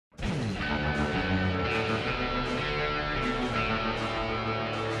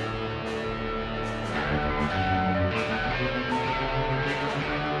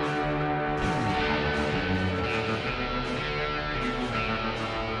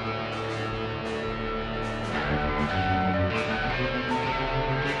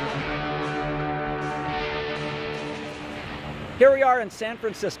Here we are in San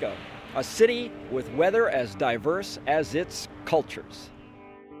Francisco, a city with weather as diverse as its cultures.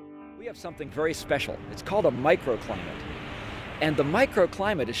 We have something very special. It's called a microclimate. And the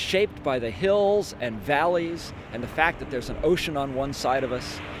microclimate is shaped by the hills and valleys and the fact that there's an ocean on one side of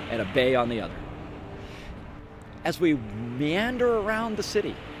us and a bay on the other. As we meander around the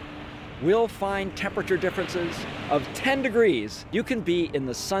city, we'll find temperature differences of 10 degrees. You can be in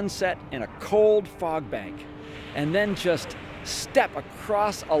the sunset in a cold fog bank and then just step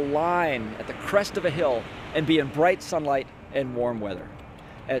across a line at the crest of a hill and be in bright sunlight and warm weather,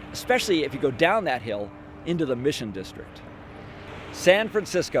 especially if you go down that hill into the Mission District. San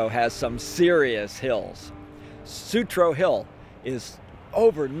Francisco has some serious hills. Sutro Hill is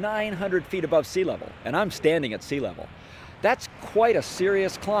over 900 feet above sea level, and I'm standing at sea level. That's quite a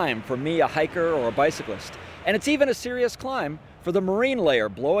serious climb for me, a hiker or a bicyclist. And it's even a serious climb for the marine layer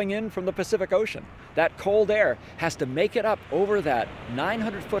blowing in from the Pacific Ocean. That cold air has to make it up over that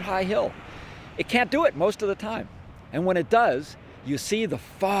 900-foot high hill. It can't do it most of the time. And when it does, you see the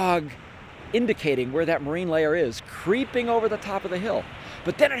fog indicating where that marine layer is, creeping over the top of the hill.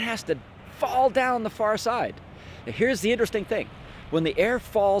 But then it has to fall down the far side. Now, here's the interesting thing. When the air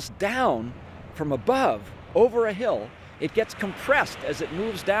falls down from above over a hill, it gets compressed as it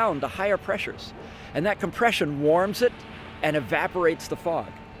moves down to higher pressures. And that compression warms it and evaporates the fog.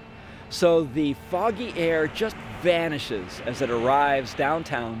 So the foggy air just vanishes as it arrives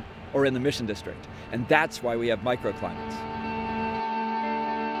downtown or in the Mission District. And that's why we have microclimates.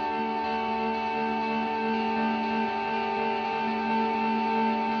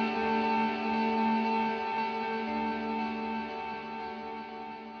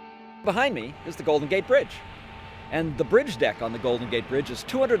 Behind me is the Golden Gate Bridge. And the bridge deck on the Golden Gate Bridge is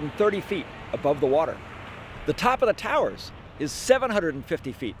 230 feet above the water. The top of the towers is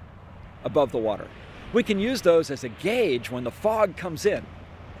 750 feet above the water. We can use those as a gauge when the fog comes in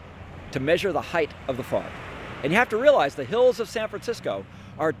to measure the height of the fog. And you have to realize the hills of San Francisco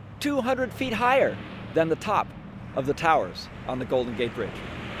are 200 feet higher than the top of the towers on the Golden Gate Bridge.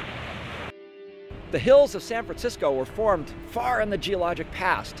 The hills of San Francisco were formed far in the geologic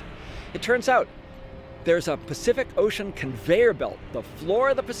past. It turns out there's a Pacific Ocean conveyor belt. The floor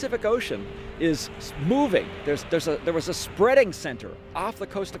of the Pacific Ocean is moving. There was a spreading center off the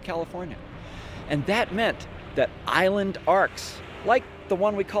coast of California. And that meant that island arcs, like the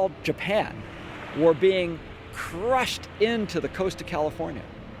one we called Japan, were being crushed into the coast of California.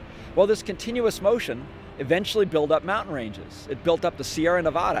 Well, this continuous motion eventually built up mountain ranges. It built up the Sierra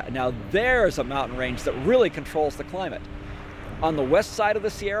Nevada. Now there's a mountain range that really controls the climate. On the west side of the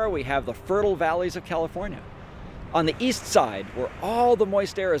Sierra, we have the fertile valleys of California. On the east side, where all the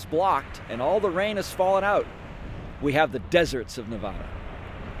moist air is blocked and all the rain has fallen out, we have the deserts of Nevada.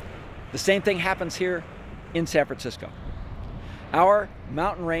 The same thing happens here in San Francisco. Our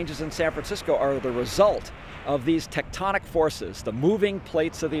mountain ranges in San Francisco are the result of these tectonic forces, the moving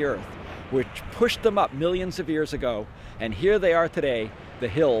plates of the earth, which pushed them up millions of years ago, and here they are today, the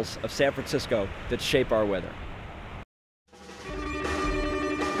hills of San Francisco that shape our weather.